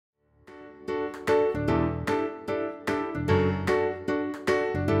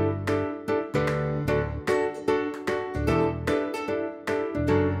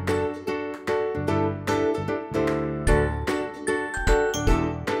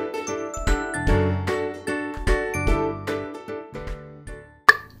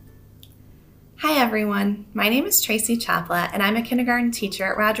everyone, my name is Tracy Czapla and I'm a kindergarten teacher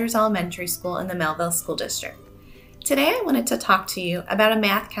at Rogers Elementary School in the Melville School District. Today I wanted to talk to you about a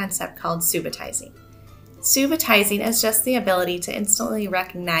math concept called subitizing. Subitizing is just the ability to instantly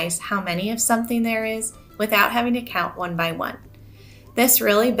recognize how many of something there is without having to count one by one. This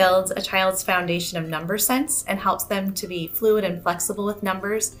really builds a child's foundation of number sense and helps them to be fluid and flexible with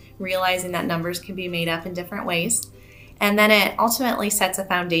numbers, realizing that numbers can be made up in different ways. And then it ultimately sets a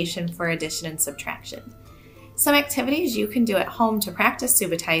foundation for addition and subtraction. Some activities you can do at home to practice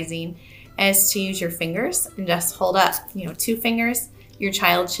subitizing is to use your fingers and just hold up, 2 fingers. Your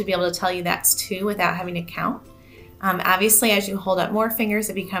child should be able to tell you that's 2 without having to count. Obviously, as you hold up more fingers,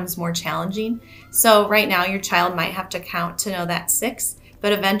 it becomes more challenging. So right now, your child might have to count to know that's 6,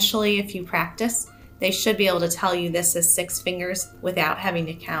 but eventually, if you practice, they should be able to tell you this is 6 fingers without having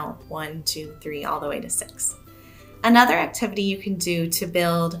to count 1, 2, 3, all the way to 6. Another activity you can do to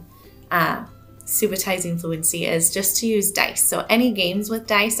build subitizing fluency is just to use dice. So any games with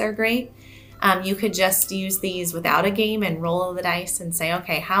dice are great. You could just use these without a game and roll the dice and say,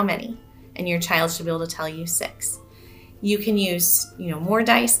 okay, how many? And your child should be able to tell you 6. You can use, more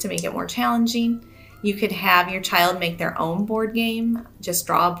dice to make it more challenging. You could have your child make their own board game, just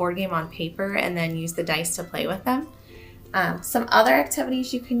draw a board game on paper and then use the dice to play with them. Some other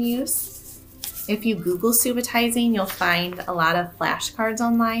activities you can use. If you Google subitizing, you'll find a lot of flashcards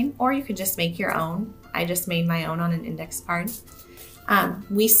online, or you could just make your own. I just made my own on an index card.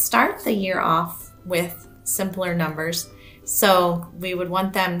 We start the year off with simpler numbers, so we would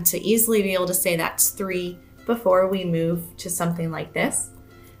want them to easily be able to say that's 3 before we move to something like this.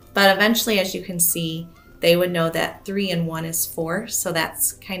 But eventually, as you can see, they would know that 3 and 1 is 4, so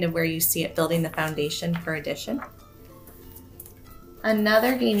that's kind of where you see it building the foundation for addition.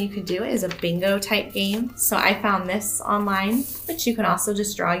 Another game you could do is a bingo type game. So I found this online, but you can also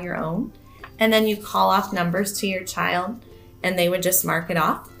just draw your own. And then you call off numbers to your child and they would just mark it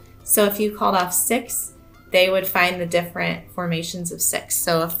off. So if you called off 6, they would find the different formations of 6.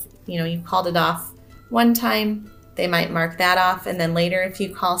 So if you called it off one time, they might mark that off. And then later if you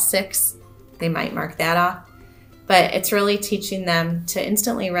call 6, they might mark that off. But it's really teaching them to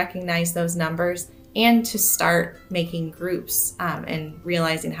instantly recognize those numbers and to start making groups and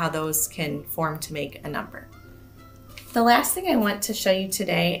realizing how those can form to make a number. The last thing I want to show you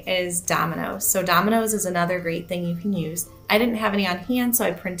today is dominoes. So dominoes is another great thing you can use. I didn't have any on hand, so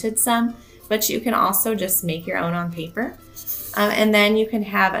I printed some, but you can also just make your own on paper. And then you can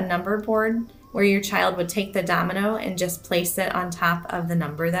have a number board where your child would take the domino and just place it on top of the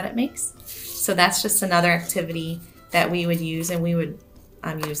number that it makes. So that's just another activity that we would use, and we would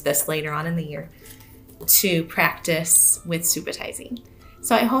use this later on in the year to practice with subitizing.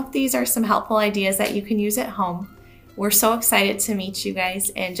 So I hope these are some helpful ideas that you can use at home. We're so excited to meet you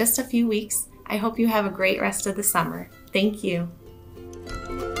guys in just a few weeks. I hope you have a great rest of the summer. Thank you.